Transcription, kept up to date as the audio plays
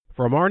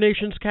From our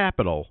nation's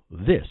capital,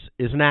 this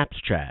is Naps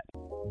Chat.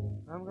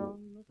 I'm gonna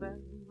sit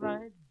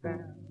right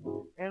down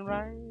and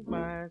write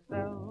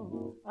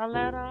myself a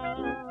letter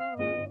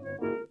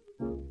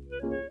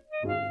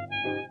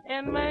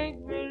and make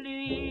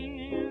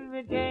believe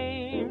it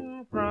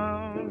came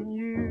from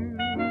you.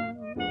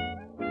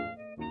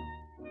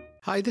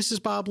 Hi, this is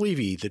Bob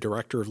Levy, the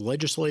Director of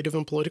Legislative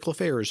and Political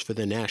Affairs for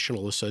the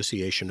National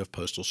Association of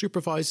Postal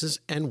Supervisors,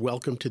 and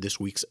welcome to this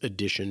week's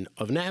edition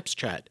of Naps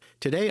Chat.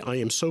 Today, I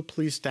am so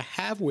pleased to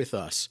have with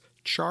us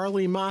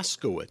Charlie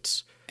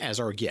Moskowitz as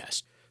our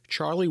guest.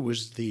 Charlie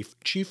was the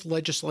Chief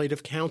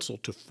Legislative Counsel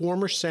to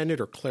former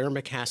Senator Claire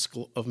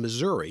McCaskill of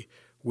Missouri,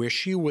 where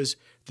she was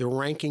the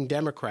ranking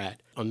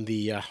Democrat on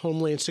the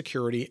Homeland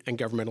Security and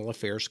Governmental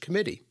Affairs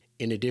Committee.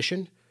 In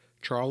addition,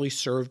 Charlie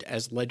served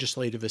as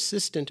legislative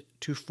assistant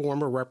to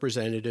former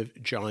Representative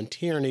John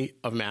Tierney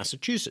of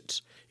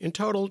Massachusetts. In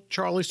total,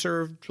 Charlie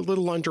served a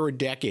little under a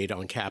decade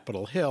on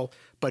Capitol Hill,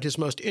 but his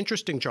most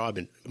interesting job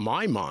in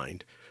my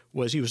mind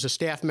was he was a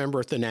staff member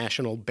at the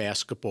National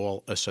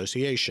Basketball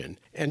Association.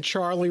 And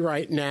Charlie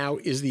right now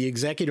is the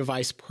executive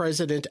vice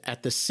president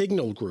at the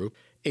Signal Group,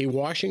 a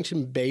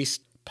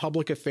Washington-based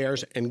public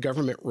affairs and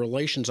government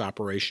relations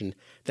operation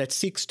that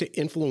seeks to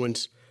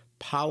influence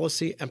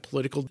policy and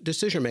political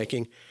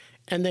decision-making,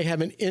 and they have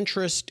an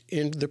interest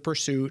in the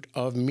pursuit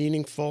of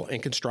meaningful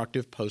and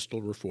constructive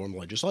postal reform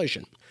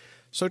legislation.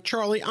 So,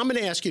 Charlie, I'm going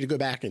to ask you to go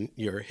back in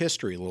your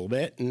history a little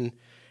bit and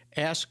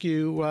ask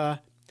you,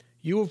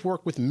 you have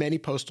worked with many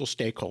postal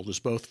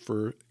stakeholders, both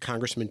for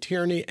Congressman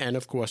Tierney and,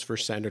 of course, for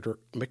Senator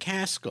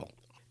McCaskill,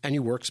 and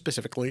you work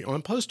specifically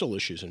on postal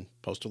issues and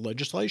postal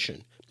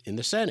legislation in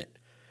the Senate.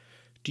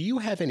 Do you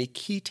have any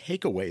key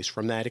takeaways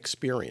from that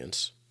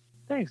experience?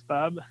 Thanks,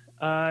 Bob.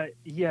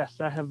 Yes,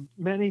 I have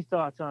many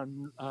thoughts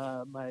on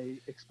my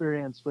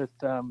experience with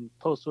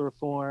postal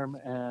reform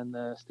and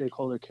the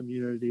stakeholder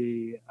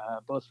community,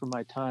 both from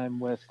my time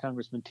with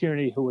Congressman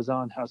Tierney, who was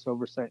on House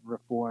Oversight and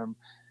Reform,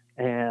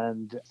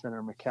 and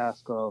Senator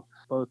McCaskill.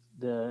 Both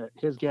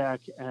his GAC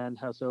and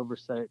House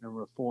Oversight and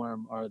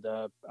Reform are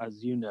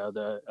as you know,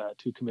 the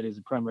two committees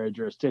of primary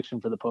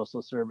jurisdiction for the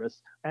Postal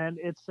Service. And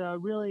it's a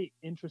really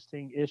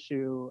interesting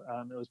issue.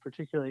 It was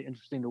particularly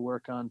interesting to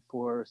work on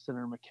for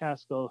Senator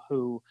McCaskill,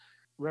 who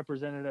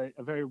represented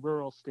a very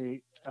rural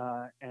state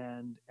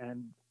and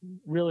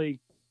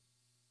really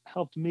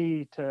helped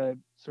me to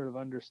sort of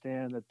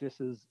understand that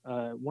this is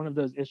one of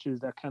those issues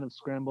that kind of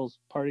scrambles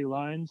party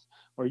lines,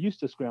 or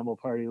used to scramble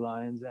party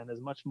lines, and is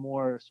much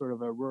more sort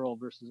of a rural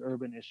versus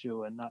urban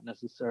issue and not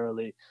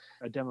necessarily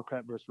a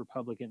Democrat versus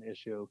Republican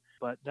issue.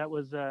 But that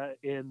was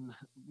in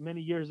many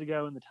years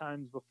ago, in the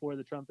times before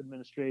the Trump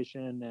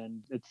administration,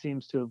 and it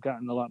seems to have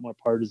gotten a lot more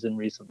partisan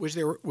recently.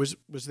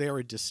 Was there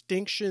a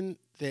distinction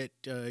that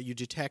you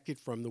detected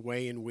from the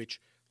way in which,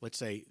 let's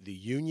say, the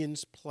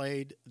unions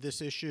played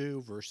this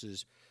issue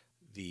versus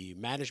the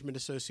management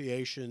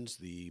associations,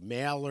 the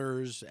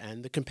mailers,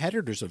 and the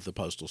competitors of the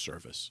Postal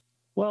Service?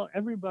 Well,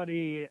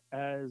 everybody,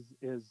 as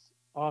is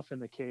often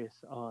the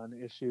case on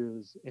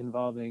issues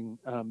involving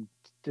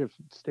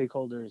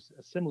stakeholders,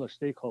 similar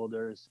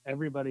stakeholders,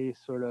 everybody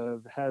sort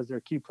of has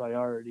their key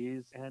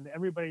priorities, and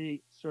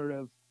everybody sort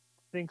of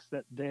thinks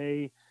that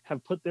they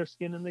have put their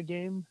skin in the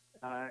game.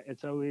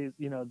 It's always,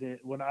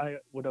 what I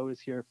would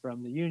always hear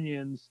from the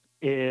unions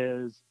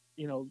is,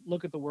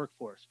 look at the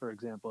workforce, for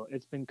example.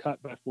 It's been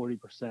cut by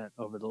 40%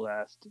 over the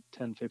last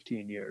 10,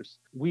 15 years.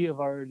 We have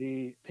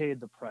already paid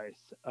the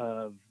price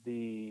of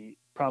the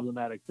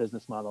problematic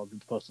business model that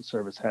the Postal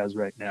Service has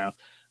right now.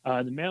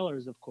 The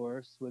mailers, of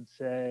course, would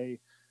say,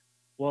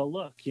 well,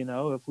 look,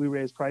 if we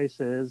raise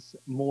prices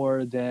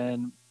more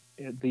than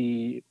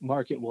the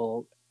market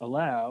will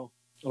allow,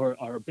 or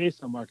are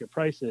based on market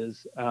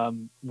prices,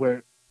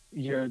 where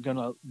you're going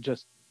to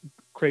just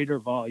crater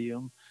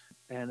volume,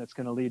 and it's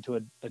going to lead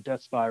to a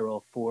death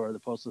spiral for the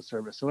Postal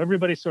Service. So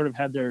everybody sort of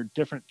had their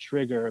different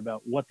trigger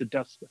about what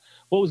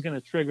was going to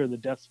trigger the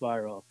death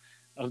spiral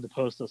of the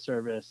Postal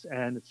Service.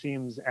 And it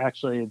seems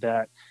actually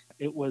that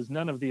it was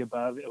none of the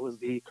above. It was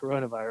the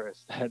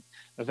coronavirus that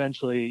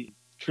eventually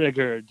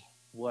triggered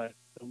what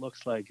it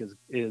looks like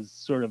is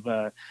sort of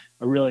a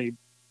really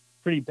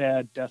pretty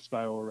bad death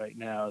spiral right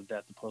now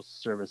that the Postal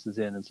Service is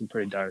in some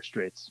pretty dire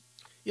straits.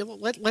 Yeah,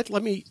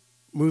 let me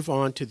move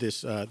on to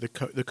this the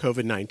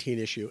COVID-19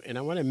 issue, and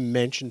I want to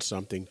mention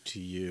something to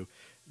you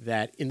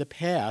that in the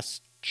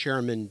past,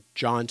 Chairman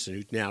Johnson,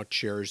 who now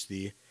chairs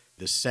the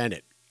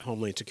Senate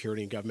Homeland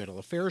Security and Governmental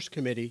Affairs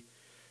Committee,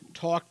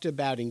 talked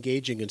about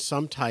engaging in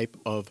some type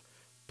of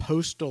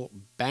postal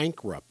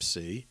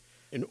bankruptcy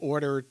in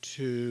order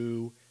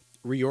to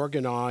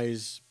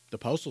reorganize the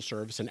Postal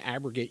Service and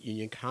abrogate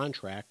union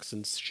contracts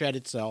and shed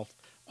itself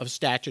of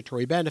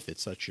statutory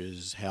benefits such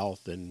as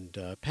health and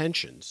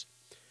pensions.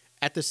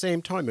 At the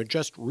same time, and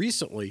just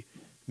recently,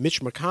 Mitch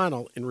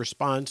McConnell, in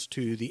response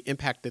to the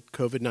impact that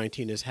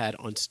COVID-19 has had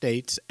on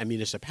states and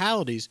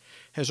municipalities,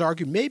 has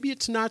argued maybe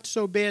it's not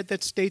so bad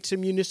that states and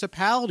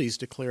municipalities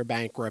declare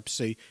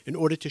bankruptcy in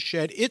order to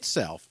shed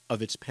itself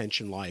of its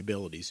pension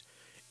liabilities.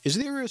 Is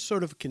there a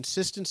sort of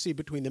consistency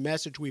between the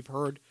message we've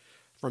heard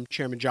from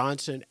Chairman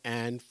Johnson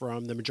and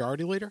from the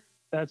Majority Leader?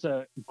 That's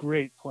a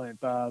great point,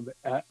 Bob.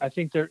 I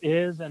think there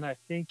is, and I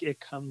think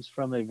it comes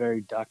from a very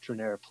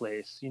doctrinaire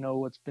place. You know,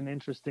 what's been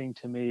interesting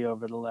to me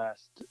over the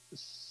last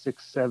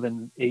 6,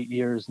 7, 8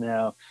 years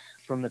now,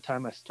 from the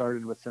time I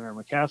started with Senator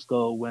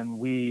McCaskill, when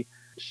we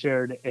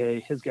shared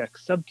a HISGAC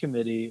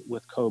subcommittee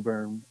with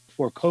Coburn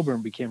before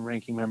Coburn became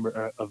ranking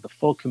member of the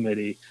full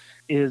committee,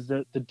 is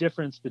the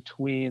difference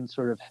between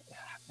sort of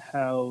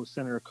how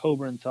Senator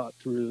Coburn thought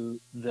through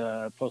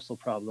the postal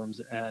problems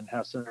and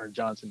how Senator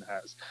Johnson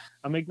has.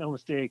 I'll make no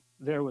mistake,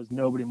 there was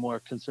nobody more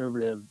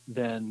conservative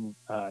than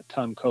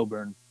Tom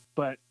Coburn.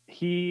 But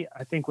he,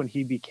 I think when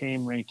he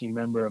became ranking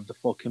member of the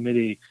full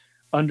committee,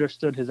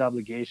 understood his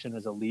obligation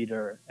as a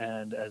leader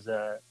and as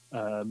a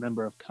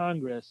member of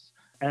Congress,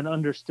 and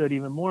understood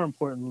even more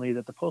importantly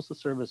that the Postal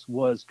Service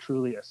was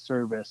truly a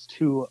service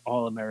to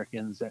all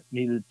Americans that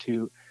needed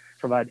to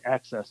provide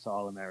access to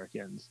all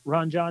Americans.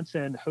 Ron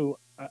Johnson, who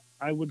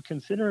I would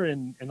consider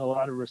in a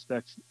lot of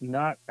respects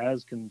not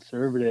as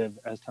conservative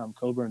as Tom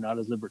Coburn, not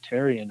as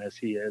libertarian as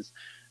he is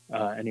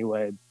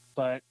anyway,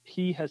 but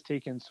he has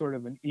taken sort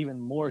of an even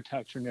more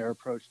doctrinaire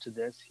approach to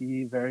this.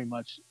 He very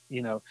much,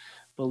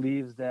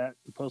 believes that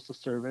the Postal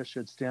Service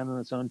should stand on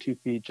its own 2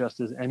 feet just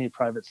as any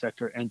private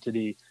sector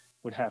entity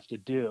would have to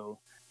do,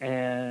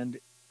 and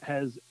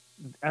has,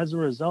 as a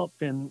result,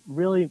 been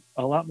really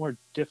a lot more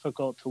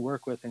difficult to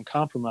work with and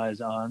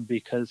compromise on,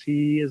 because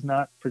he is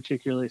not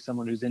particularly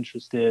someone who's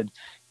interested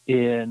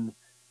in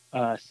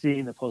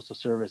seeing the Postal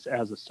Service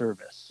as a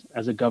service,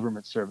 as a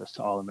government service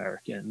to all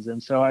Americans.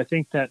 And so I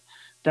think that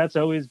that's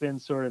always been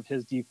sort of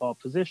his default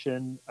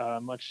position,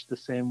 much the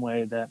same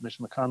way that Mitch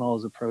McConnell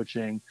is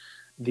approaching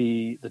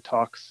the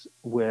talks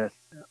with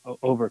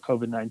over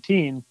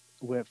COVID-19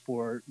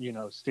 for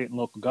state and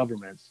local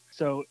governments.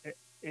 So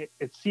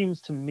it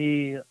seems to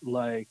me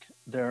like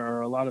there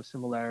are a lot of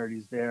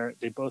similarities there.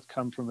 They both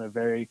come from a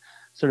very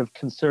sort of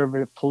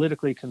conservative,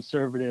 politically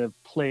conservative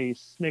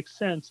place. Makes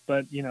sense,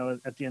 but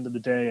at the end of the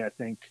day, I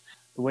think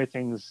the way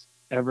things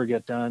ever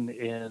get done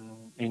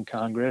in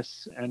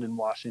Congress and in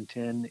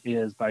Washington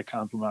is by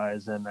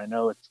compromise. And I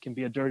know it can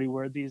be a dirty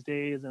word these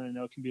days, and I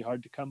know it can be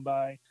hard to come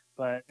by,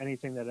 but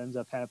anything that ends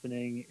up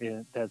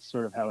happening, that's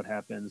sort of how it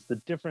happens. The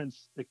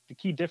difference, the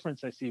key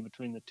difference I see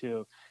between the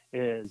two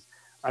is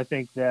I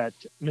think that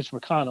Mitch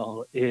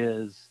McConnell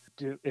is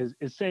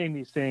saying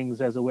these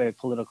things as a way of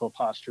political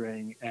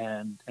posturing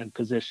and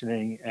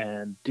positioning,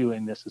 and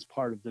doing this as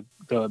part of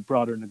the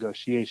broader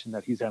negotiation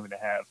that he's having to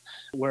have.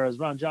 Whereas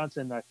Ron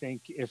Johnson, I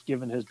think, if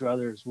given his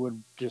druthers,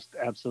 would just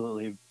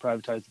absolutely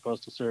privatize the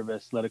Postal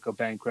Service, let it go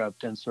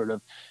bankrupt, and sort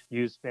of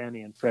use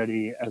Fannie and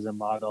Freddie as a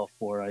model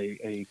for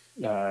a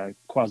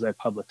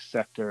quasi-public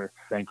sector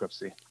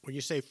bankruptcy. When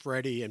you say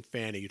Freddie and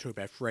Fannie, you talk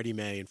about Freddie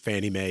Mae and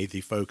Fannie Mae,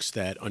 the folks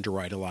that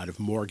underwrite a lot of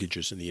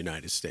mortgages in the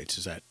United States.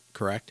 Is that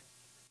correct?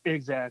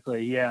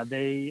 Exactly. Yeah,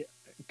 they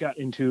got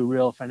into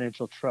real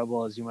financial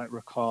trouble, as you might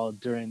recall,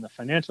 during the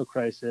financial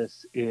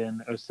crisis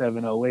in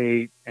 07,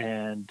 08,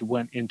 and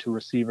went into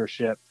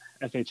receivership.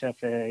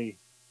 FHFA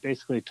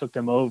basically took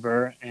them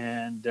over,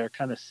 and they're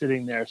kind of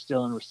sitting there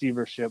still in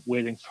receivership,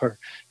 waiting for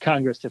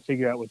Congress to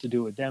figure out what to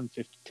do with them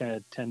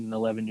 10,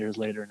 11 years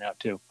later now,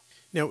 too.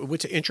 Now,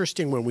 what's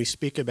interesting when we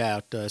speak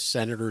about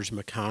Senators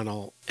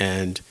McConnell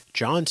and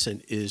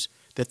Johnson is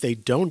that they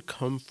don't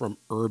come from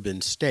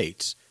urban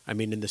states. I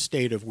mean, in the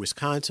state of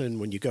Wisconsin,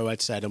 when you go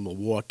outside of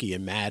Milwaukee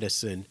and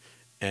Madison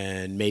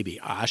and maybe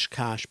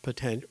Oshkosh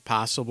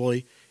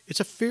possibly, it's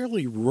a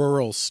fairly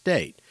rural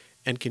state.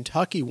 And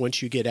Kentucky,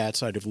 once you get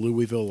outside of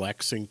Louisville,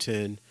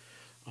 Lexington,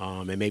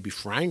 and maybe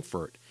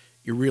Frankfort,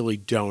 you really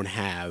don't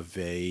have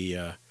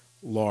a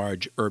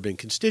large urban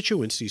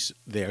constituencies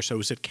there. So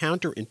is it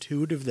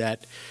counterintuitive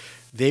that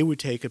they would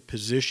take a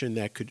position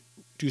that could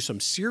do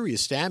some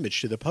serious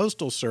damage to the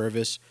Postal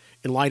Service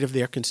in light of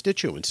their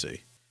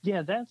constituency?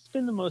 Yeah, that's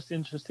been the most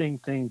interesting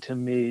thing to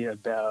me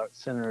about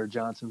Senator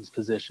Johnson's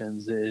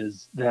positions,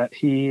 is that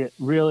he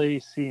really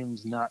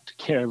seems not to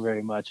care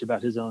very much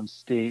about his own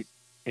state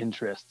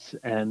interests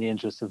and the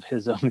interests of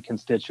his own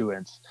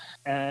constituents.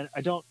 And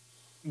I don't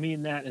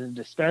mean that in a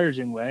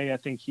disparaging way. I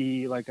think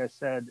he, like I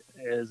said,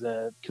 is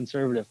a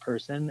conservative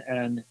person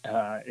and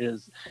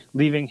is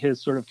leaving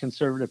his sort of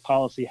conservative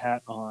policy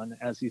hat on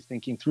as he's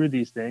thinking through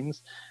these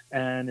things,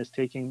 and is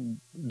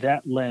taking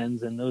that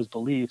lens and those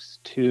beliefs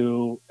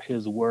to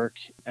his work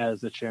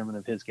as the chairman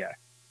of HISGAC.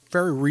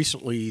 Very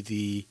recently,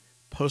 the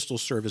Postal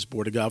Service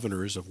Board of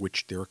Governors, of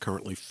which there are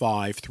currently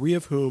 5, 3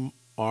 of whom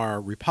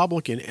are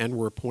Republican and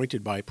were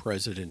appointed by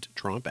President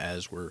Trump,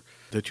 as were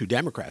the 2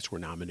 Democrats were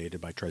nominated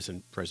by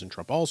President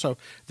Trump also.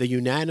 They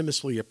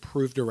unanimously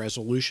approved a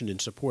resolution in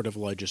support of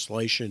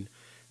legislation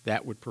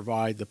that would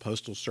provide the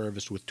Postal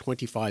Service with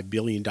 $25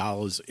 billion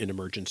in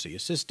emergency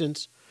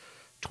assistance,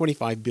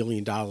 $25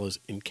 billion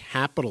in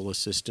capital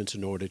assistance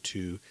in order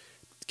to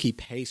keep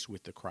pace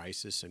with the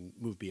crisis and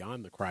move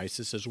beyond the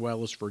crisis, as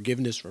well as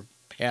forgiveness for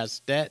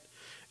past debt,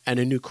 and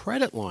a new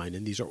credit line.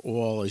 And these are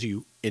all, as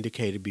you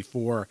indicated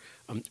before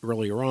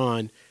earlier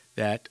on,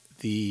 that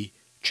the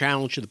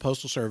challenge to the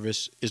Postal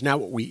Service is now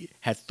what we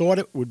had thought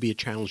it would be a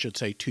challenge, let's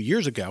say, 2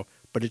 years ago,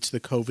 but it's the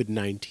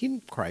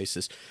COVID-19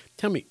 crisis.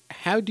 Tell me,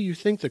 how do you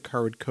think the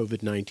current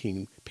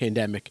COVID-19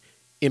 pandemic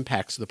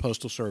impacts the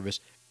Postal Service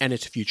and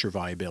its future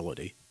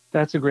viability?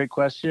 That's a great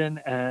question.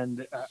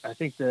 And I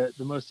think the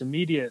most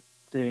immediate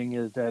thing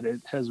is that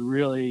it has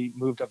really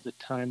moved up the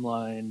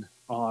timeline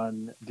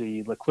on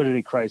the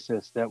liquidity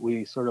crisis that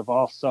we sort of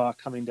all saw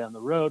coming down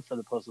the road for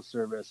the Postal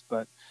Service.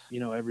 But,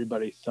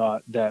 everybody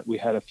thought that we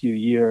had a few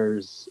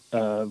years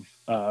of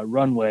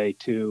runway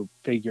to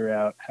figure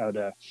out how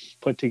to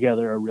put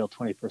together a real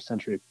 21st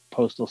century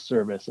Postal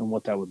Service and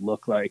what that would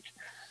look like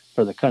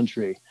for the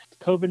country.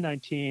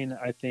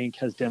 COVID-19, I think,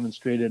 has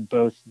demonstrated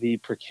both the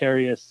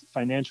precarious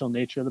financial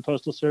nature of the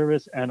Postal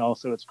Service and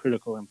also its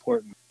critical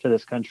importance to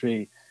this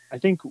country. I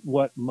think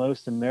what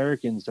most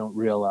Americans don't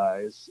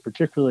realize,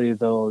 particularly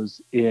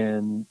those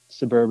in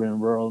suburban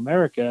and rural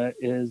America,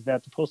 is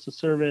that the Postal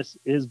Service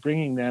is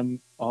bringing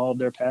them all of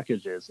their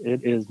packages.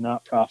 It is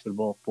not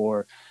profitable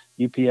for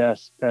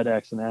UPS,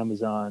 FedEx, and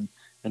Amazon,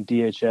 and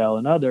DHL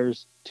and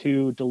others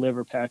to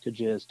deliver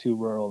packages to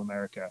rural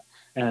America.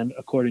 And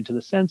according to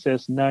the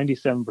census,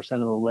 97% of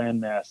the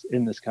landmass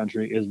in this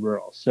country is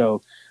rural.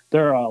 So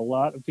there are a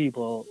lot of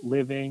people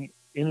living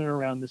in and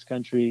around this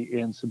country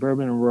in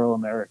suburban and rural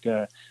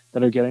America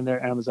that are getting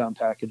their Amazon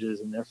packages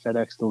and their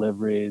FedEx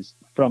deliveries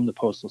from the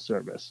Postal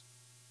Service.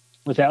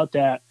 Without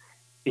that,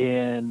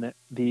 in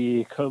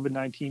the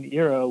COVID-19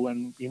 era,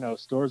 when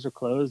stores are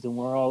closed and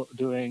we're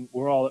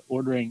all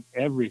ordering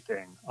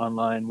everything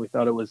online, we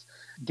thought we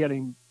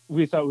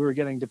were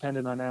getting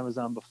dependent on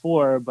Amazon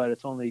before, but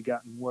it's only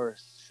gotten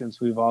worse since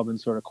we've all been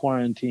sort of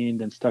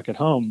quarantined and stuck at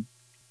home.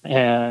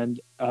 And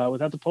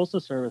without the Postal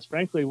Service,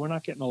 frankly, we're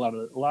not getting a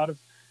lot of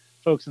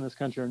folks in this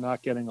country are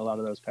not getting a lot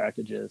of those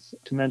packages.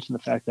 To mention the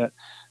fact that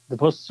the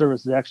Postal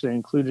Service is actually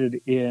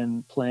included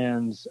in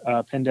plans,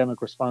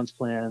 pandemic response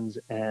plans,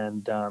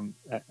 and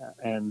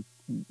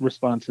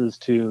responses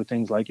to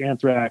things like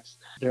anthrax.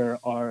 There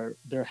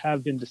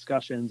have been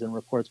discussions and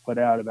reports put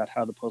out about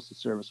how the Postal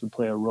Service would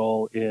play a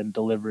role in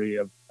delivery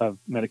of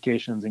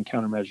medications and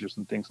countermeasures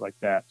and things like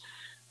that.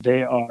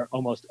 They are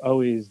almost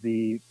always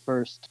the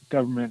first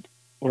government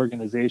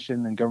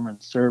organization and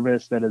government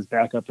service that is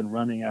back up and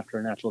running after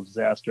a natural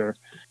disaster.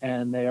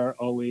 And they are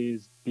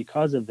always,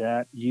 because of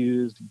that,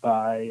 used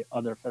by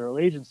other federal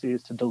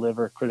agencies to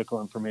deliver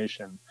critical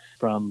information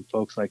from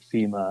folks like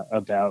FEMA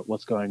about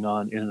what's going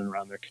on in and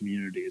around their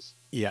communities.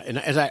 Yeah, and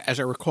as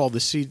I recall, the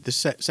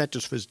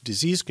Centers for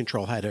Disease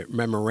Control had a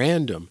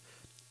memorandum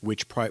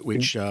which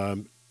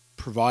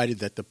provided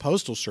that the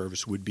Postal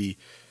Service would be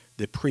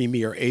the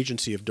premier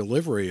agency of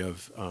delivery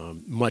of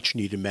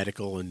much-needed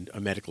medical and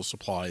medical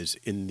supplies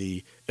in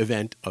the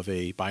event of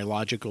a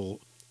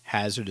biological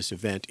hazardous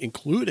event,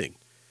 including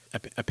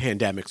a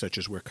pandemic such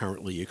as we're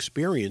currently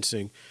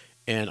experiencing.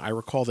 And I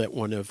recall that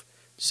one of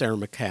Sarah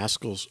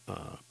McCaskill's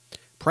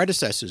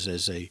predecessors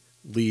as the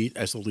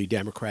lead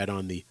Democrat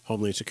on the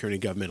Homeland Security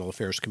and Governmental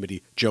Affairs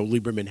Committee, Joe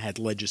Lieberman, had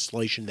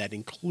legislation that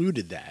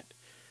included that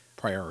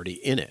priority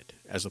in it,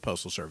 as the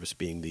Postal Service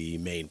being the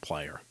main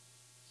player.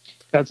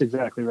 That's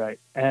exactly right.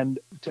 And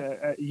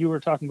you were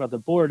talking about the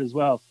board as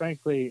well.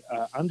 Frankly,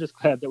 I'm just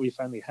glad that we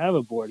finally have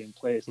a board in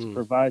place to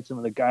provide some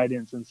of the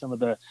guidance and some of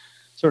the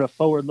sort of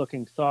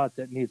forward-looking thought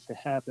that needs to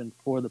happen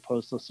for the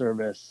Postal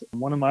Service.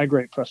 One of my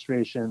great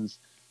frustrations,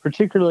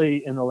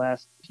 particularly in the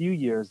last few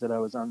years that I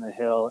was on the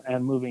Hill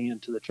and moving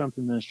into the Trump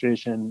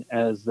administration,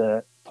 as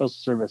the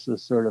Postal Service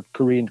has sort of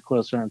careened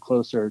closer and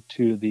closer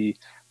to the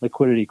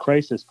liquidity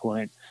crisis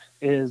point,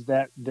 is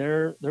that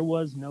there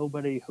was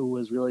nobody who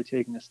was really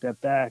taking a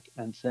step back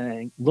and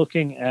saying,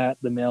 looking at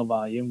the mail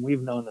volume,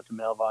 we've known that the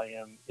mail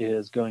volume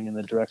is going in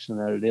the direction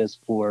that it is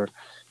for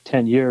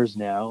 10 years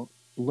now,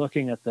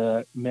 looking at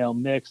the mail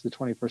mix, the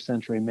 21st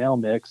century mail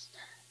mix,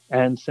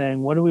 and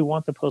saying, what do we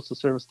want the Postal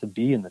Service to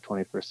be in the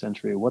 21st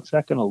century? What's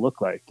that going to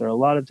look like? There are a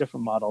lot of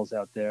different models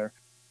out there.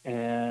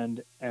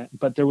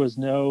 But there was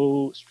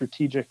no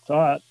strategic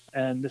thought.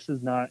 And this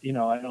is not,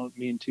 I don't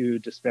mean to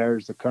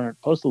disparage the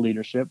current postal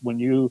leadership. When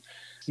you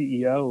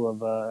CEO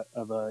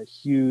of a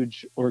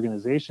huge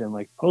organization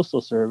like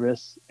Postal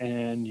Service,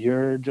 and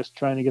you're just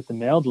trying to get the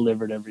mail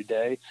delivered every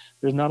day,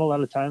 there's not a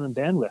lot of time and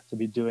bandwidth to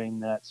be doing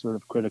that sort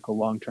of critical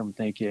long-term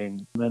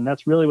thinking. And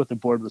that's really what the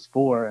board was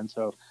for. And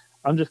so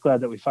I'm just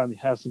glad that we finally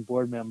have some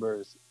board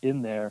members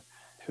in there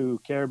who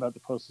care about the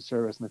Postal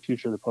Service and the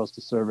future of the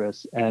Postal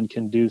Service and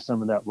can do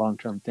some of that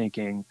long-term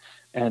thinking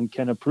and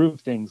can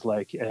approve things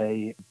like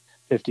a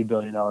 $50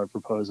 billion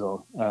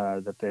proposal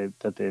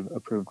that they've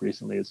approved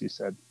recently, as you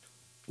said.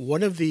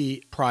 One of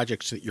the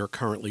projects that you're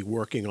currently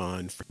working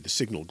on for the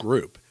Signal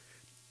Group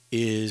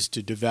is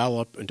to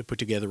develop and to put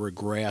together a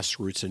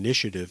grassroots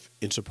initiative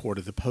in support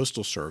of the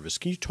Postal Service.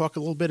 Can you talk a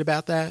little bit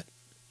about that?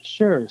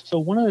 Sure. So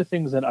one of the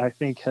things that I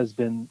think has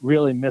been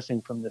really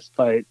missing from this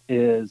fight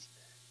is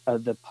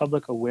the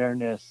public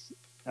awareness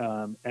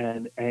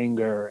and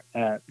anger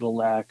at the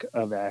lack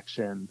of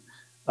action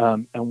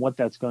and what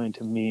that's going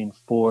to mean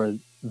for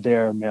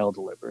their mail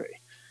delivery.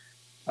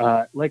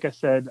 Like I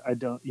said, I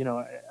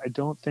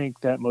don't think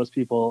that most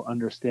people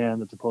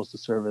understand that the Postal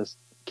Service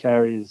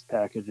carries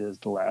packages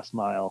the last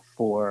mile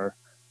for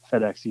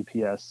FedEx,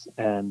 UPS,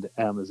 and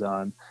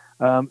Amazon.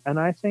 And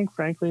I think,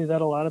 frankly,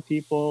 that a lot of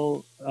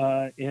people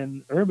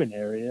in urban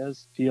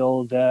areas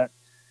feel that,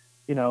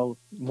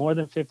 more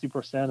than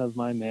 50% of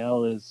my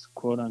mail is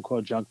quote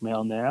unquote junk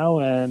mail now.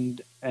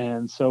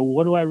 And so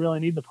what do I really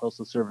need the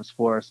Postal Service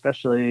for,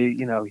 especially,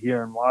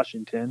 here in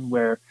Washington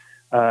where,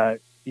 my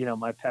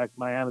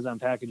Amazon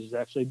packages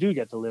actually do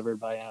get delivered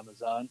by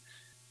Amazon.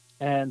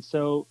 And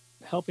so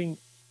helping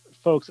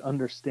folks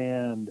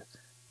understand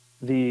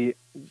the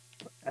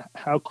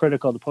how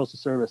critical the Postal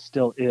Service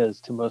still is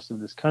to most of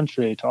this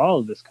country, to all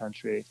of this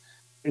country,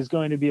 is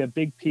going to be a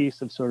big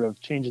piece of sort of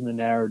changing the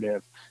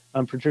narrative,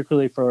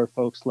 particularly for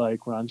folks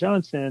like Ron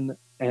Johnson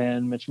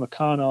and Mitch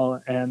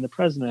McConnell and the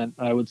president,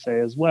 I would say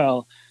as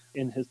well,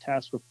 in his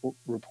task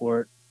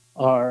report,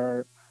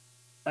 are,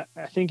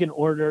 I think, in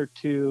order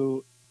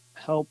to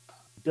help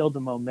build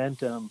the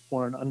momentum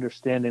for an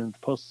understanding that the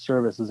Postal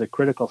Service is a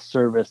critical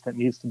service that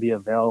needs to be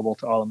available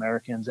to all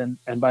Americans. And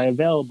by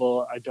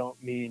available, I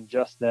don't mean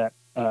just that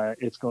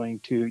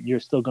you're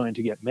still going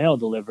to get mail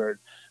delivered,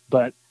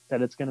 but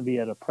that it's going to be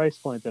at a price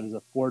point that is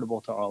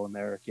affordable to all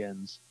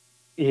Americans,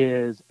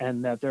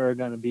 and that there are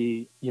going to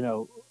be,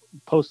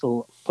 post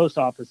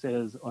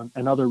offices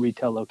and other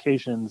retail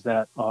locations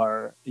that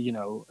are,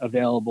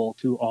 available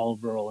to all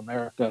of rural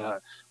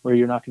America, where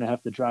you're not going to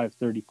have to drive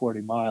 30,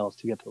 40 miles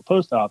to get to a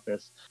post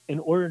office. In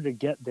order to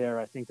get there,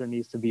 I think there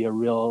needs to be a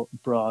real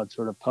broad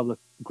sort of public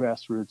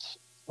grassroots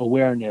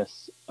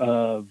awareness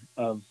of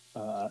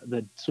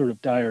the sort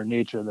of dire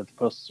nature that the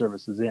Postal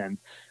Service is in.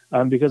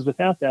 Because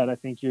without that, I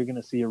think you're going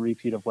to see a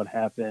repeat of what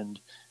happened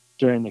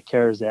during the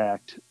CARES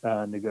Act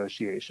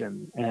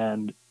negotiation.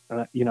 And,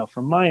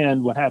 from my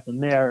end, what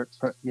happened there,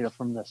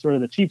 from the sort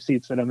of the cheap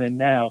seats that I'm in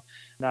now,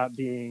 not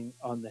being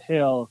on the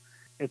Hill,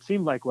 it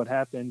seemed like what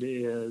happened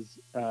is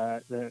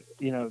the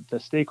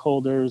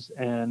stakeholders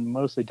and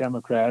mostly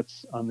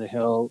Democrats on the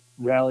Hill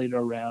rallied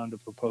around a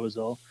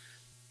proposal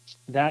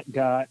that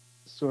got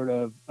sort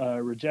of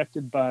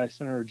rejected by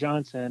Senator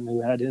Johnson,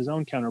 who had his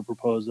own counter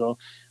proposal,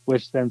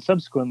 which then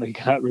subsequently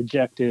got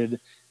rejected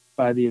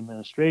by the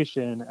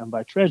administration and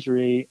by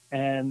Treasury.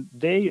 And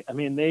they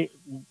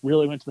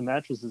really went to the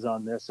mattresses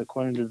on this.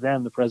 According to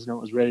them, the president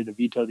was ready to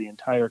veto the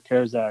entire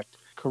CARES Act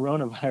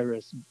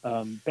coronavirus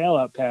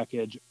bailout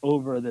package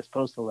over this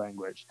postal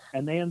language.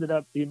 And the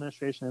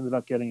administration ended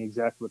up getting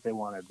exactly what they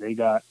wanted. They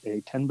got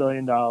a $10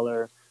 billion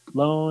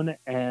loan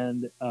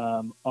and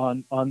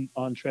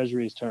on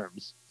Treasury's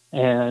terms.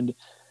 And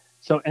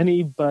so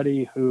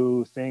anybody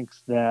who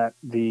thinks that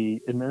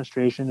the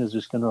administration is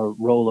just going to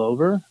roll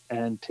over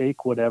and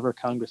take whatever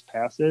Congress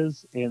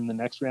passes in the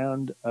next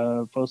round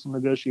of postal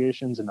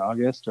negotiations in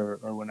August or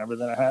whenever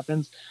that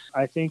happens,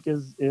 I think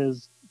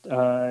is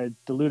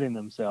deluding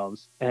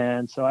themselves.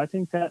 And so I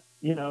think that,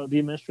 the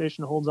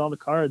administration holds all the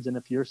cards. And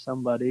if you're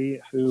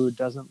somebody who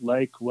doesn't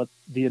like what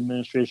the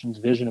administration's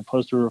vision of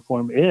postal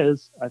reform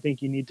is, I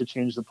think you need to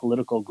change the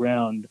political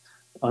ground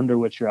under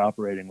which you're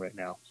operating right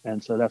now.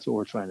 And so that's what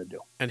we're trying to do.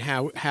 And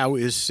how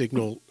is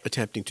Signal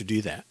attempting to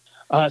do that?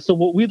 So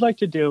what we'd like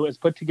to do is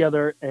put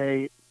together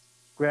a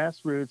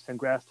grassroots and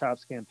grass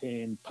tops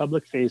campaign,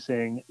 public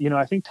facing.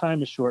 I think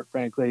time is short,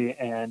 frankly,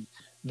 and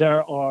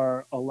there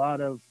are a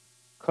lot of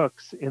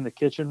cooks in the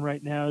kitchen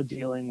right now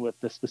dealing with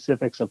the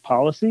specifics of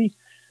policy.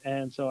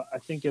 And so I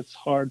think it's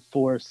hard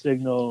for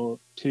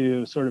Signal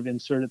to sort of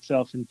insert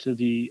itself into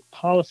the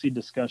policy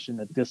discussion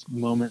at this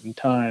moment in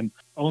time,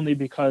 only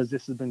because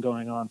this has been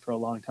going on for a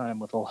long time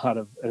with a lot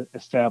of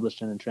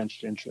established and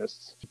entrenched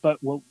interests.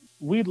 But what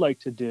we'd like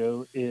to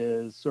do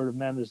is sort of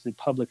manage the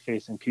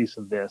public-facing piece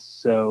of this.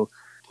 So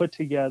put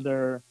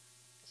together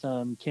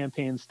some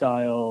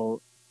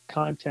campaign-style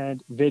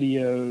content,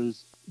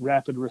 videos,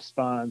 rapid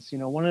response.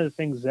 One of the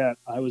things that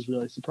I was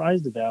really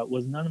surprised about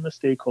was none of the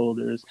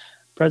stakeholders.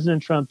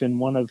 President Trump, in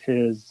one of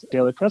his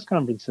daily press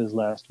conferences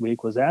last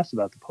week, was asked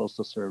about the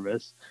Postal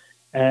Service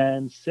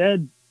and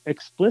said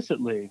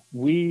explicitly,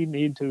 we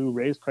need to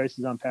raise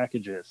prices on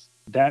packages.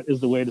 That is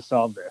the way to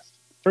solve this.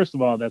 First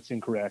of all, that's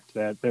incorrect.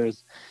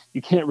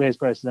 You can't raise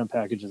prices on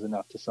packages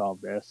enough to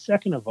solve this.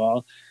 Second of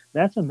all,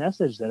 that's a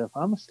message that if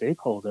I'm a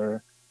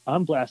stakeholder,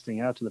 I'm blasting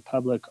out to the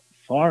public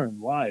far and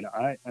wide.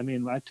 I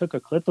took a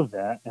clip of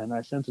that and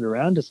I sent it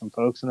around to some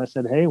folks and I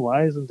said, hey,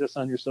 why isn't this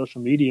on your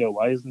social media?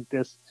 Why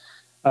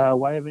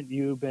haven't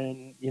you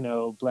been,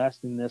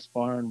 blasting this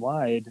far and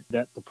wide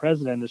that the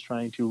president is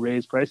trying to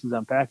raise prices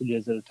on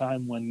packages at a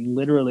time when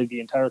literally the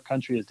entire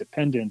country is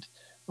dependent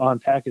on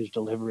package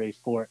delivery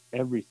for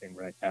everything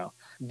right now?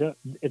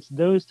 It's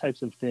those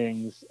types of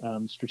things,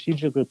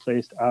 strategically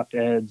placed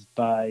op-eds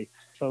by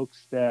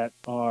folks that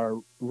are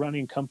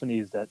running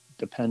companies that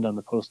depend on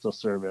the Postal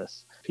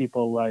Service.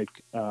 People like,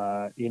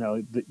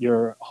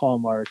 your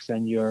Hallmarks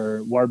and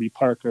your Warby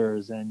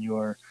Parkers and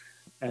your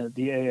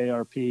the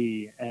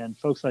AARP and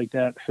folks like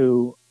that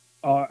who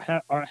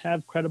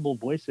have credible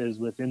voices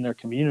within their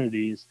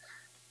communities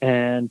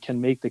and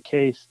can make the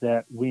case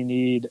that we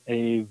need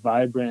a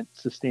vibrant,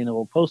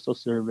 sustainable postal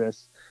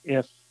service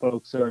if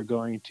folks are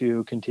going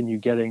to continue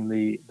getting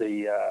the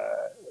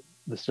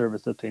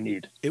service that they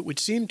need. It would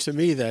seem to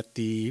me that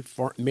the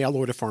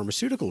mail-order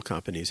pharmaceutical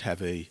companies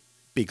have a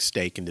big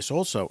stake in this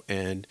also,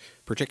 and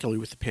particularly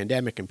with the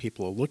pandemic and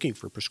people are looking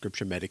for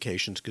prescription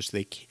medications because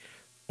they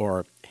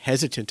are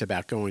hesitant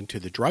about going to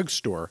the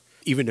drugstore,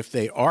 even if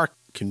they are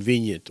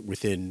convenient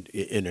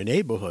in a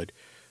neighborhood,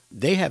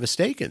 they have a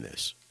stake in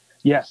this.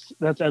 Yes,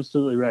 that's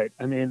absolutely right.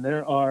 I mean,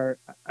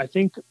 I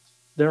think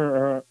there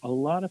are a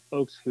lot of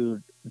folks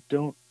who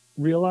don't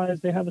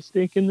realize they have a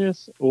stake in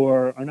this,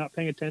 or are not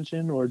paying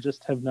attention, or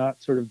just have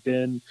not sort of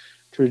been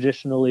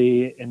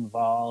traditionally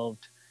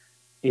involved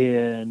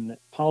in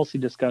policy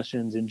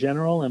discussions in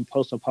general and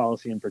postal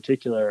policy in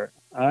particular.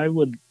 I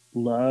would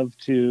love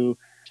to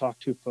talk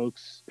to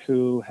folks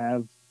who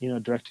have,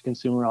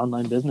 direct-to-consumer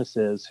online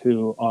businesses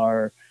who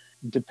are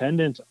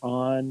dependent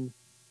on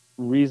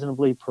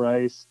reasonably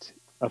priced,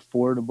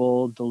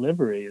 affordable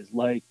deliveries,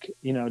 like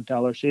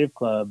Dollar Shave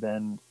Club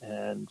and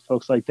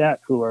folks like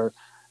that who are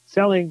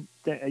selling.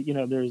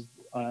 There's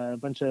a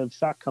bunch of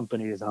sock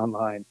companies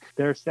online.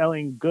 They're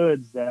selling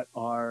goods that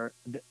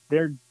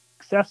they're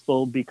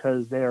successful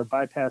because they are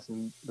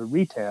bypassing the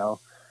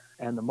retail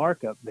and the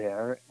markup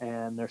there,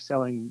 and they're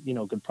selling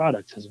good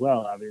products as well,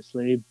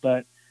 obviously,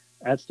 but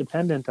that's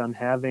dependent on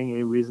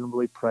having a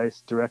reasonably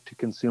priced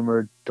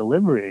direct-to-consumer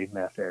delivery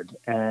method.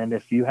 And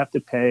if you have to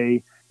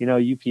pay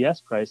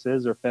UPS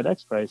prices or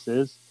FedEx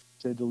prices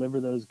to deliver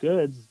those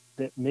goods,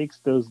 that makes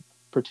those,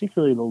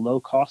 particularly the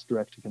low-cost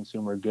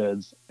direct-to-consumer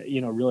goods,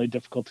 really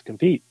difficult to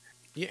compete.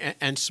 Yeah,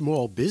 and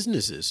small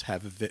businesses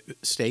have a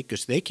stake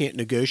because they can't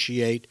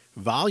negotiate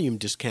volume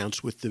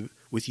discounts with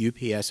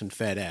UPS and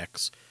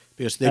FedEx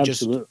because they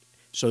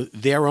so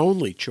their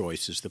only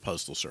choice is the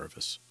Postal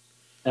Service.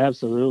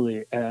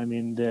 Absolutely. I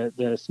mean,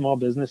 the small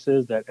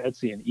businesses that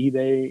Etsy and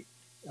eBay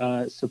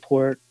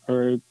support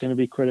are going to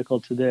be critical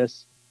to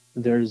this.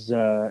 There's,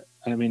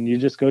 you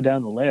just go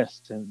down the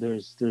list, and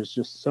there's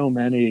just so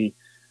many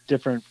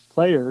different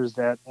players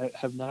that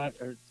have not,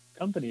 or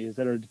companies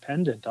that are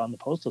dependent on the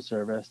Postal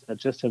Service that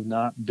just have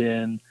not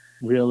been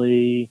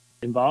really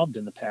involved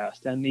in the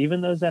past. And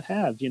even those that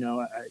have,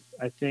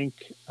 I think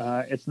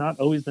it's not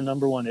always the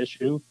number one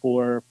issue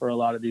for a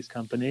lot of these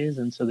companies,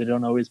 and so they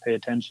don't always pay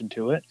attention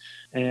to it.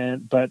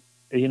 But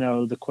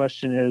the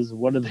question is,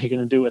 what are they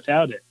going to do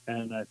without it?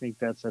 And I think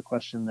that's a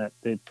question that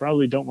they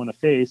probably don't want to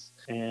face.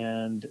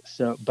 And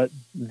so, but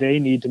they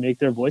need to make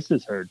their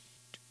voices heard.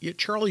 Yeah,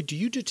 Charlie, do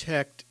you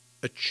detect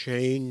a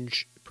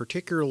change,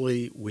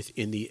 particularly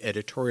within the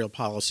editorial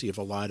policy of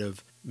a lot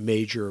of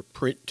major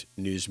print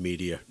news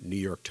media, New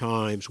York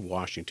Times,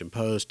 Washington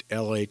Post,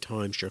 LA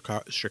Times,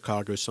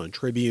 Chicago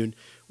Sun-Tribune,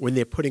 when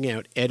they're putting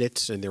out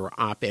edits and there are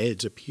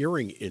op-eds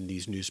appearing in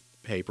these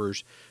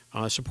newspapers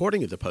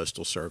supporting the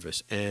Postal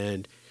Service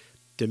and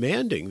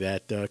demanding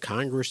that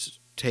Congress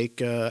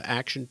take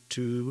action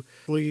to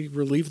really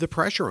relieve the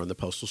pressure on the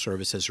Postal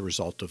Service as a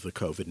result of the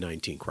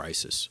COVID-19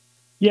 crisis?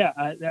 Yeah,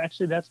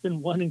 actually, that's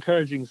been one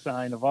encouraging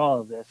sign of all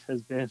of this,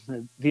 has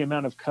been the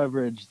amount of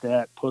coverage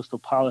that postal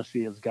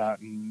policy has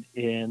gotten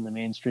in the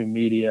mainstream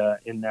media,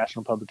 in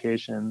national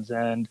publications,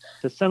 and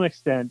to some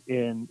extent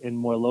in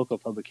more local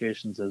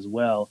publications as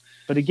well.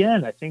 But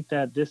again, I think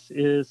that this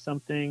is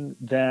something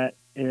that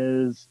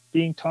is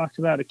being talked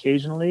about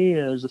occasionally.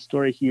 There's a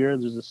story here,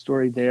 there's a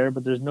story there,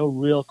 but there's no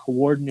real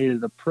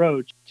coordinated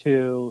approach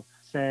to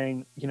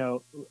saying,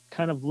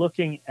 kind of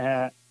looking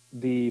at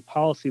the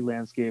policy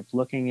landscape,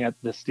 looking at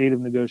the state of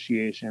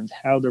negotiations,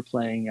 how they're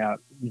playing out,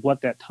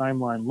 what that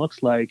timeline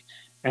looks like,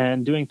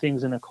 and doing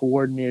things in a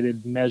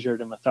coordinated,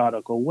 measured, and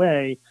methodical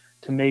way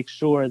to make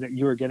sure that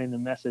you are getting the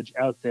message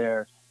out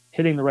there,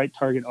 hitting the right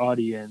target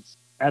audience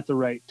at the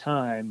right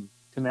time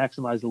to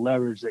maximize the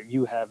leverage that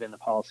you have in the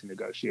policy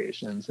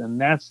negotiations. And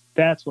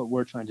that's what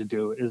we're trying to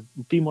do, is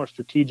be more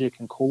strategic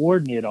and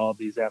coordinate all of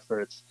these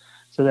efforts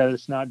so that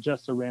it's not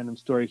just a random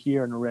story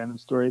here and a random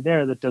story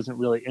there that doesn't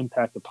really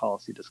impact the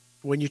policy discussion.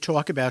 When you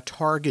talk about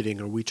targeting,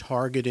 are we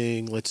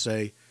targeting, let's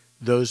say,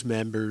 those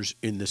members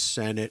in the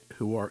Senate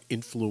who are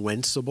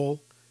influenceable?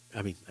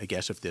 I mean, I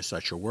guess if there's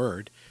such a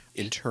word,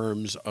 in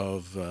terms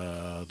of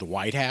the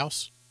White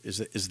House,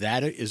 is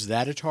that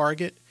a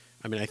target?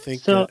 I mean, I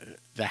think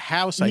the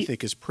House, I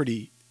think, is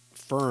pretty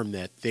firm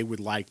that they would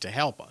like to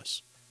help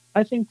us.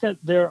 I think that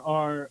there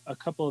are a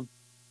couple of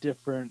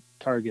different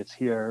targets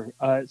here.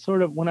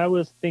 Sort of when I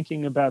was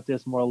thinking about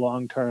this more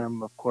long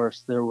term, of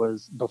course, there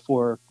was,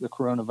 before the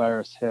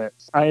coronavirus hit,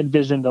 I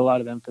envisioned a lot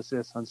of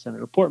emphasis on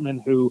Senator Portman,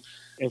 who,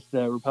 if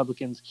the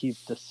Republicans keep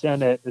the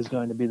Senate, is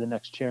going to be the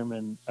next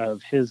chairman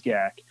of his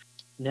GAC.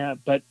 Now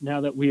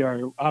that we are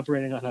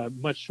operating on a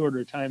much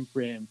shorter time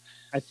frame,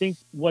 I think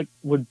what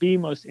would be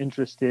most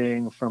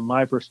interesting from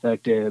my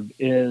perspective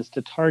is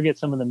to target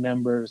some of the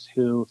members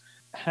who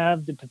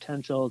have the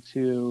potential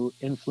to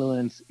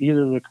influence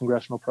either the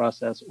congressional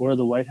process or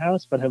the White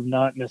House, but have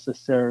not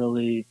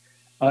necessarily,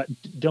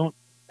 don't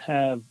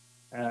have,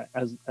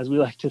 as we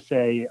like to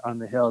say on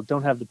the Hill,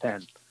 don't have the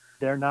pen.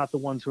 They're not the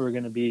ones who are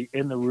going to be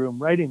in the room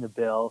writing the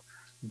bill,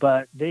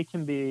 but they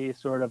can be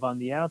sort of on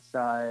the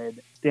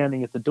outside,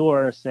 standing at the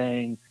door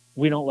saying,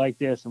 we don't like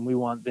this and we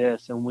want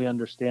this, and we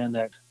understand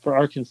that for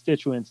our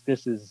constituents,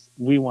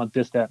 we want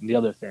this, that, and the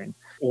other thing.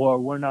 Or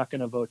we're not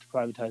going to vote to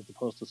privatize the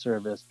Postal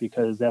Service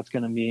because that's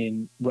going to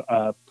mean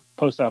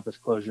post office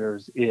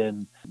closures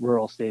in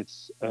rural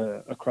states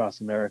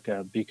across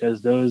America,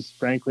 because those,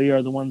 frankly,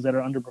 are the ones that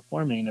are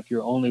underperforming. And if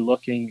you're only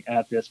looking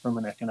at this from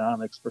an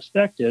economics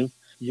perspective,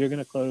 you're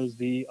going to close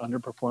the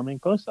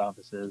underperforming post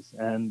offices.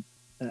 And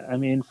I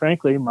mean,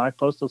 frankly, my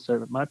post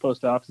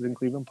office in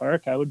Cleveland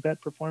Park, I would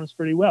bet performs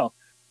pretty well.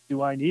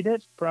 Do I need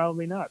it?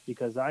 Probably not,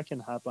 because I can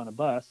hop on a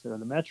bus or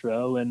the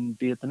metro and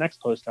be at the next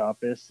post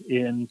office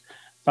in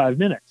 5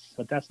 minutes.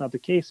 But that's not the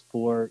case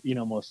for,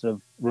 most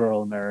of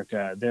rural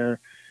America.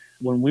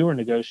 When we were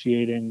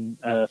negotiating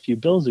a few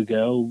bills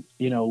ago,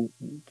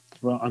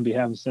 on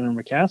behalf of Senator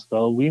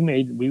McCaskill, we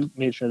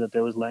made sure that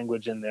there was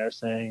language in there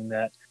saying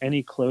that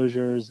any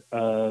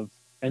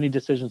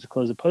decisions to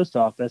close a post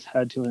office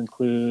had to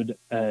include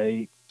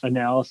a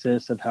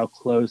analysis of how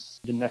close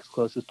the next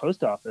closest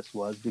post office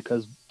was,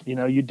 because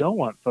you don't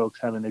want folks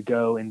having to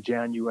go in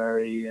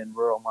January in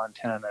rural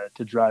Montana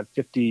to drive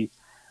 50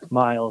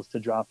 miles to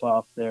drop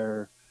off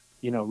their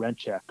rent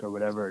check or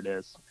whatever it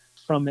is.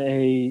 From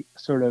a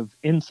sort of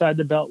inside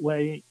the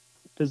Beltway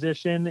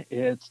position,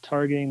 it's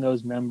targeting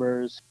those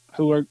members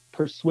who are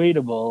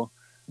persuadable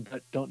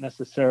but don't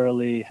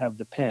necessarily have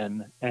the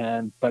pen,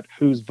 but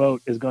whose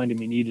vote is going to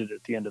be needed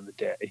at the end of the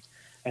day.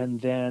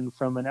 And then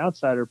from an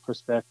outsider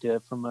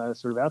perspective, from a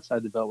sort of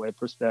outside the Beltway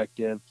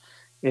perspective,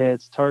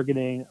 it's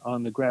targeting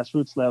on the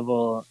grassroots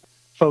level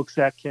folks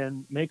that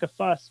can make a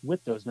fuss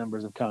with those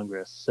members of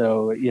Congress.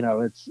 So,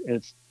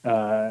 it's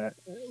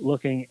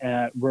looking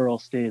at rural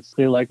states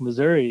like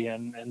Missouri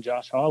and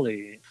Josh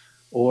Hawley,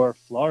 or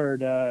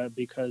Florida,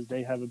 because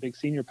they have a big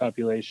senior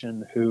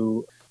population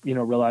who,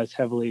 relies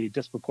heavily,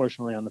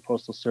 disproportionately on the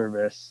Postal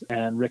Service.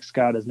 And Rick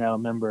Scott is now a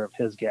member of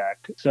his GAC.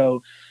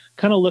 So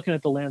kind of looking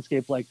at the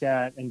landscape like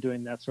that and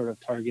doing that sort of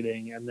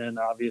targeting. And then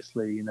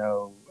obviously,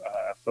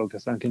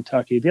 focus on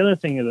Kentucky. The other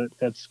thing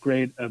that's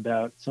great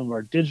about some of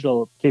our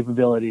digital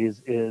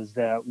capabilities is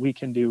that we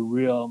can do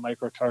real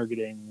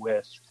micro-targeting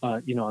with,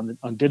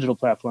 on digital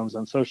platforms,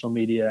 on social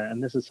media.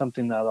 And this is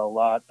something that a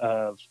lot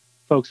of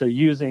folks are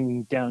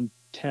using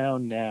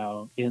downtown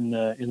now in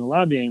the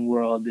lobbying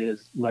world,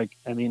 is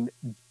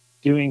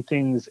doing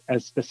things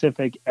as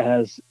specific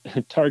as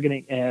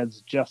targeting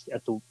ads just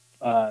at the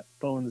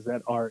phones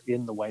that are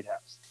in the White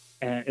House.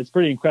 And it's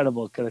pretty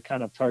incredible the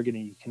kind of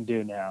targeting you can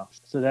do now.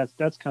 So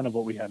that's kind of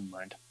what we had in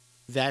mind.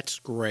 That's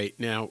great.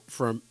 Now,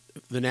 from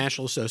the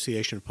National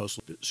Association of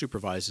Postal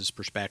Supervisors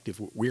perspective,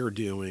 what we're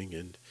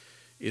doing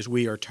is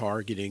we are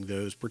targeting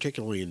those,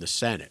 particularly in the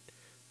Senate,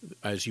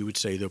 as you would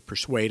say, the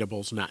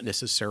persuadables, not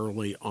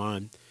necessarily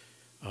on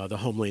the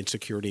Homeland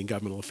Security and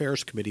Governmental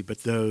Affairs Committee,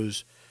 but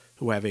those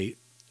who have a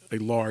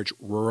large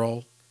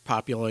rural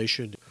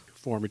population.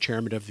 Former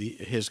chairman of the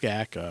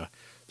HISGAC,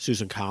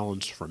 Susan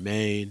Collins from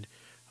Maine.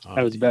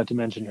 I was about to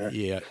mention her.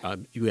 Yeah,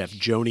 you have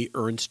Joni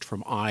Ernst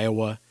from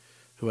Iowa,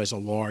 who has a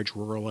large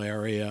rural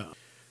area.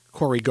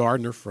 Cory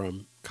Gardner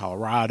from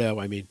Colorado.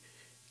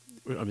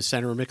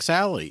 Senator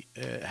McSally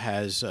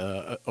has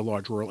a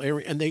large rural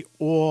area, and they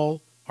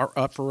all are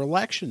up for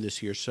election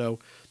this year. So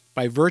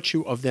by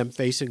virtue of them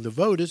facing the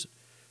voters,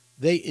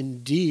 they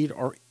indeed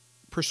are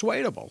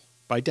persuadable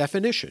by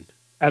definition.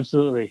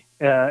 Absolutely.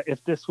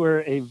 If this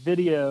were a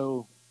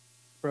video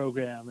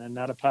program and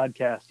not a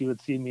podcast, you would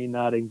see me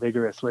nodding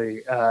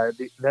vigorously.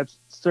 That's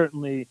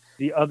certainly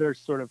the other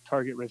sort of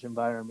target-rich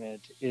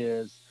environment,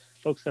 is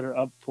folks that are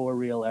up for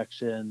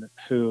re-election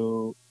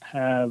who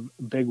have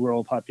big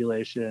rural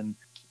population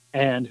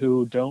and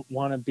who don't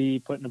want to be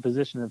put in a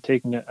position of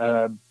taking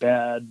a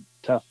bad,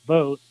 tough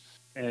vote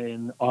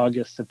in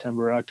August,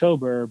 September,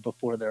 October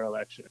before their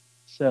election.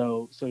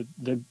 So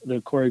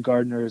the Cory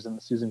Gardners and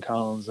the Susan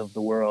Collins of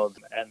the world,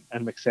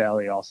 and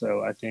McSally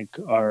also, I think,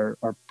 are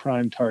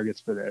prime targets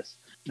for this.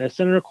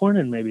 Senator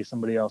Cornyn may be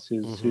somebody else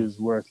who's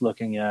worth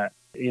looking at.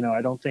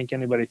 I don't think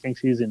anybody thinks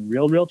he's in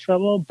real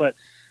trouble, but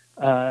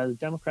the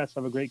Democrats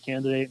have a great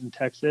candidate in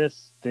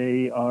Texas.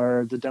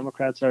 The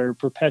Democrats are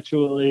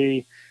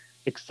perpetually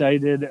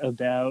excited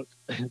about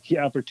the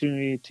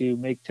opportunity to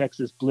make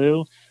Texas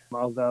blue.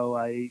 Although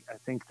I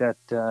think that,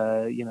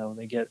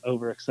 they get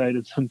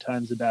overexcited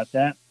sometimes about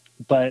that.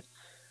 But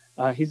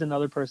he's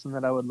another person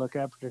that I would look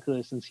at,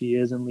 particularly since he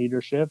is in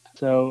leadership.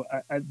 So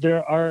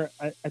there are,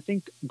 I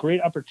think, great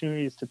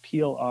opportunities to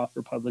peel off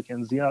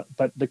Republicans.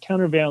 But the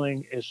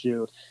countervailing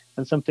issue,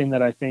 and something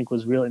that I think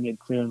was really made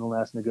clear in the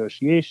last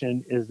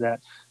negotiation, is that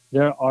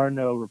there are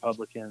no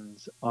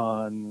Republicans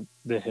on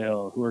the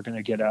Hill who are going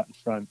to get out in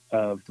front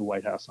of the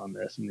White House on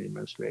this and the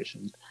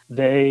administration.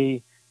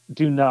 They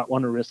do not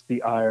want to risk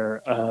the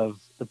ire of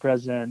the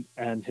president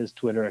and his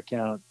Twitter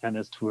account and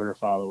his Twitter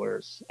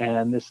followers.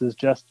 And this is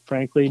just,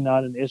 frankly,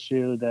 not an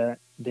issue that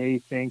they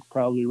think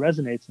probably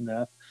resonates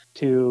enough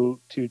to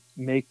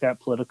make that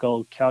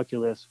political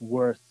calculus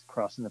worth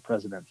crossing the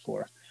president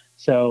for.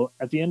 So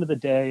at the end of the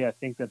day, I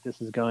think that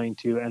this is going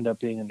to end up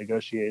being a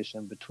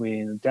negotiation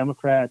between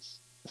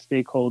Democrats, the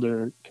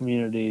stakeholder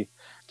community,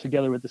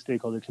 together with the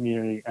stakeholder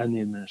community and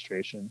the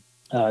administration.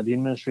 The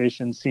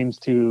administration seems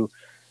to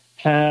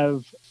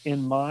have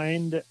in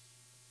mind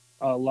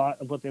a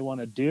lot of what they want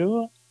to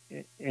do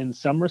in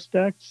some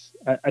respects.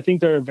 I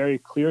think there are very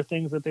clear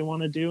things that they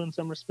want to do in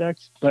some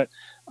respects, but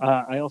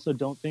I also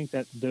don't think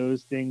that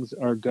those things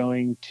are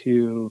going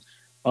to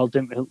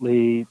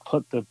ultimately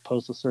put the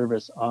Postal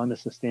Service on a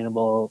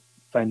sustainable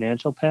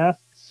financial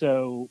path.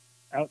 So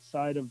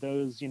outside of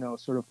those,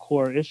 sort of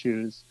core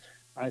issues,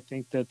 I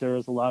think that there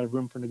is a lot of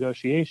room for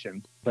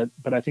negotiation, but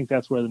I think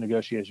that's where the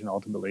negotiation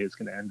ultimately is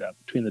going to end up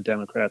between the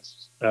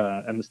Democrats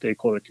and the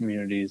stakeholder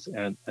communities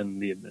and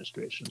the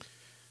administration.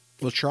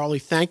 Well, Charlie,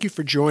 thank you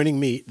for joining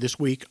me this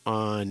week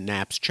on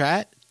Naps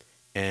Chat,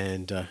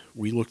 and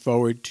we look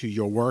forward to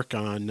your work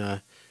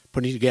on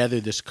putting together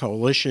this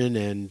coalition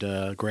and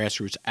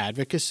grassroots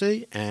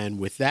advocacy. And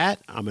with that,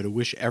 I'm going to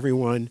wish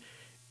everyone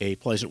a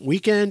pleasant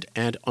weekend,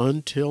 and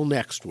until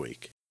next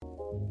week.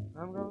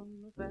 I'm gonna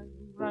sit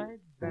right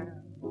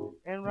down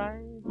and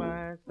write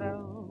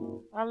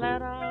myself a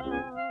letter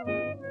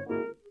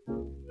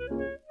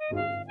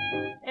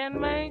and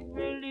make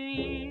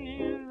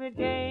believe it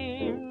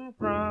came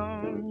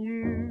from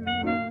you.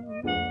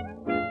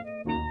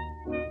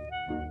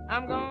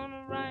 I'm gonna